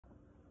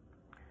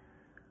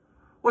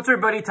What's up,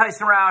 everybody?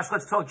 Tyson Roush.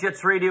 Let's Talk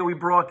Jets Radio. We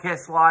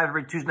broadcast live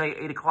every Tuesday at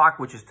 8 o'clock,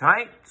 which is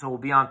tonight. So we'll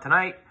be on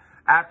tonight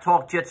at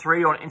Talk Jets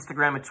Radio on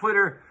Instagram and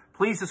Twitter.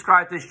 Please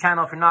subscribe to this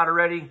channel if you're not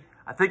already.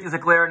 I think there's a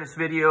glare in this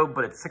video,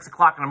 but it's 6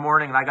 o'clock in the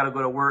morning and I got to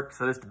go to work,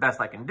 so this is the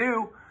best I can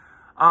do.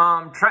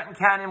 Trenton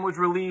Cannon was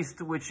released,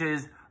 which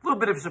is a little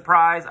bit of a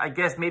surprise. I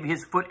guess maybe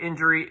his foot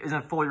injury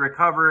isn't fully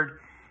recovered.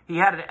 He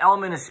had an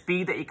element of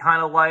speed that he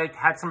kind of liked,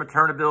 had some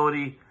return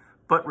ability,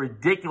 but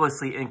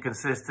ridiculously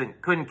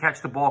inconsistent. Couldn't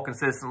catch the ball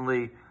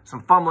consistently.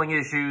 Some fumbling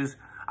issues.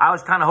 I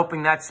was kind of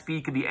hoping that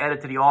speed could be added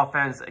to the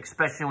offense,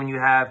 especially when you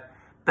have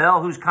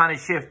Bell, who's kind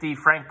of shifty.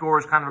 Frank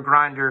Gore's kind of a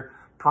grinder.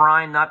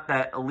 Perrine, not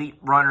that elite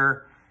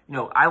runner. You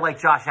know, I like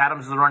Josh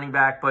Adams as a running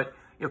back, but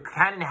you know,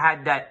 Cannon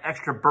had that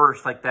extra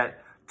burst, like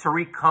that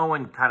Tariq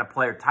Cohen kind of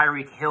player,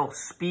 Tyreek Hill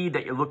speed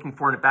that you're looking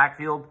for in the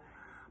backfield.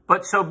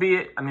 But so be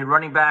it. I mean,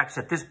 running backs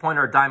at this point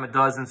are a dime a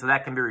dozen, so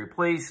that can be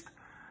replaced.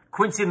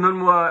 Quincy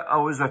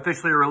Enunwa was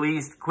officially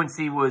released.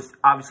 Quincy was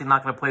obviously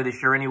not going to play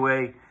this year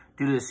anyway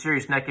due to the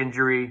serious neck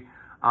injury.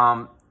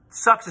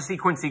 Sucks to see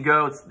Quincy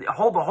go. The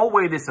whole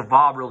way this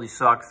evolved really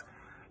sucks.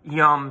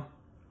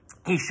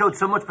 He showed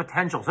so much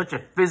potential, such a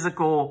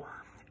physical,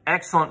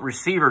 excellent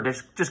receiver.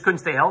 Just couldn't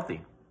stay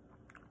healthy.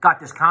 Got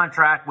this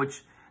contract,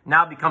 which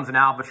now becomes an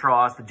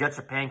albatross. The Jets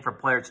are paying for a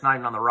player that's not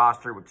even on the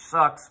roster, which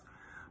sucks.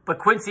 But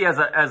Quincy, as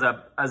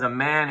a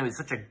man, he was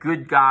such a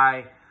good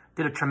guy.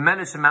 Did a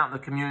tremendous amount in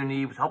the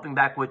community. Was helping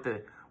back with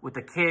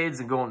the kids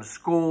and going to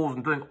schools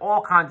and doing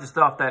all kinds of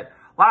stuff that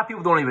a lot of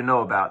people don't even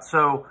know about.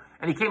 So,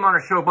 and he came on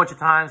our show a bunch of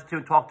times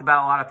too, talked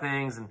about a lot of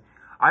things. And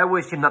I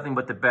wish him nothing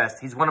but the best.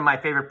 He's one of my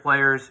favorite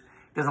players.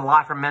 He does a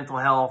lot for mental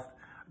health.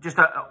 Just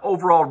an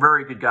overall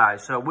very good guy.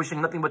 So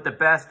wishing nothing but the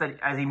best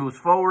as he moves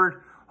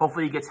forward.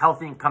 Hopefully he gets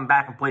healthy and come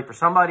back and play for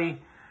somebody.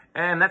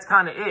 And that's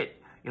kind of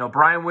it. You know,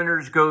 Brian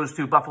Winters goes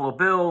to Buffalo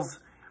Bills.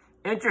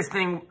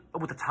 Interesting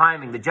with the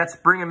timing. The Jets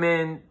bring him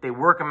in, they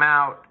work him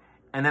out,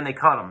 and then they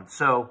cut him.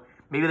 So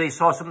maybe they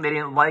saw something they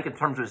didn't like in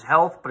terms of his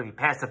health, but if he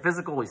passed the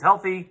physical, he's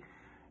healthy.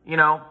 You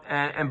know,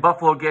 and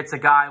Buffalo gets a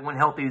guy when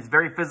healthy. He's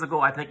very physical.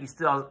 I think he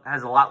still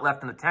has a lot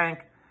left in the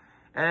tank.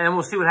 And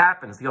we'll see what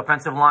happens. The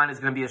offensive line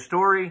is going to be a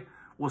story.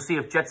 We'll see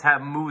if Jets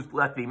have moves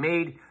left to be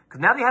made. Because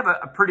now they have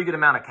a pretty good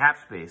amount of cap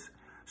space.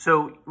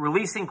 So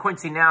releasing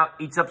Quincy now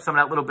eats up some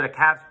of that little bit of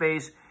cap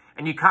space.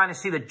 And you kind of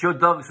see that Joe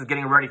Douglas is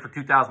getting ready for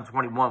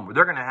 2021, where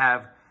they're going to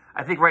have,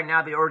 I think right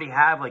now they already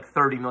have like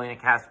 $30 million in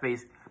cap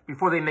space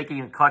before they make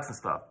even cuts and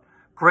stuff.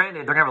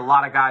 Granted, they're going to have a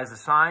lot of guys to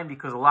sign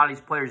because a lot of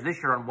these players this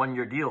year are on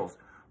one-year deals.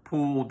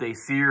 Poole,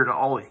 Dacier, and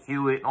all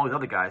Hewitt, and all these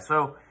other guys.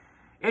 So,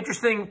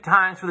 interesting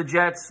times for the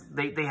Jets.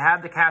 They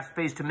have the cap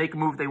space to make a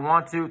move if they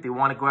want to. If they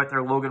want to go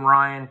after Logan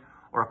Ryan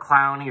or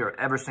Clowney or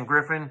Everson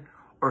Griffin,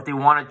 or if they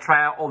want to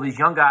try out all these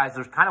young guys,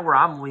 there's kind of where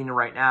I'm leaning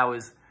right now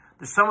is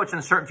there's so much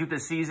uncertainty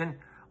this season.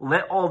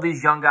 Let all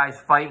these young guys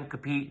fight and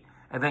compete,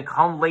 and then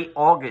come late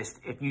August,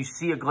 if you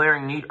see a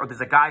glaring need or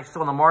there's a guy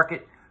still in the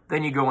market,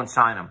 then you go and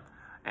sign him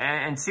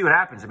and see what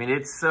happens. I mean,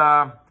 it's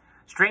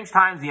strange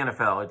times in the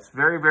NFL. It's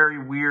very, very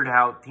weird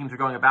how teams are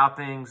going about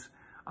things.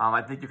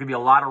 I think there could be a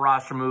lot of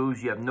roster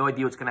moves. You have no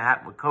idea what's going to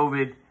happen with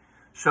COVID.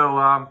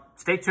 So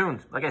stay tuned.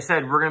 Like I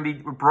said, we're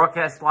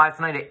broadcast live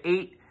tonight at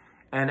 8,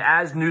 and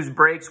as news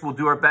breaks, we'll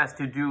do our best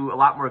to do a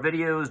lot more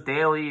videos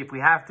daily if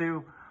we have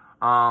to.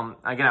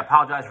 Again, I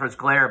apologize for its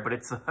glare, but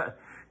it's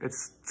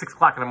 6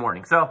 o'clock in the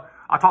morning. So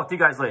I'll talk to you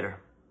guys later.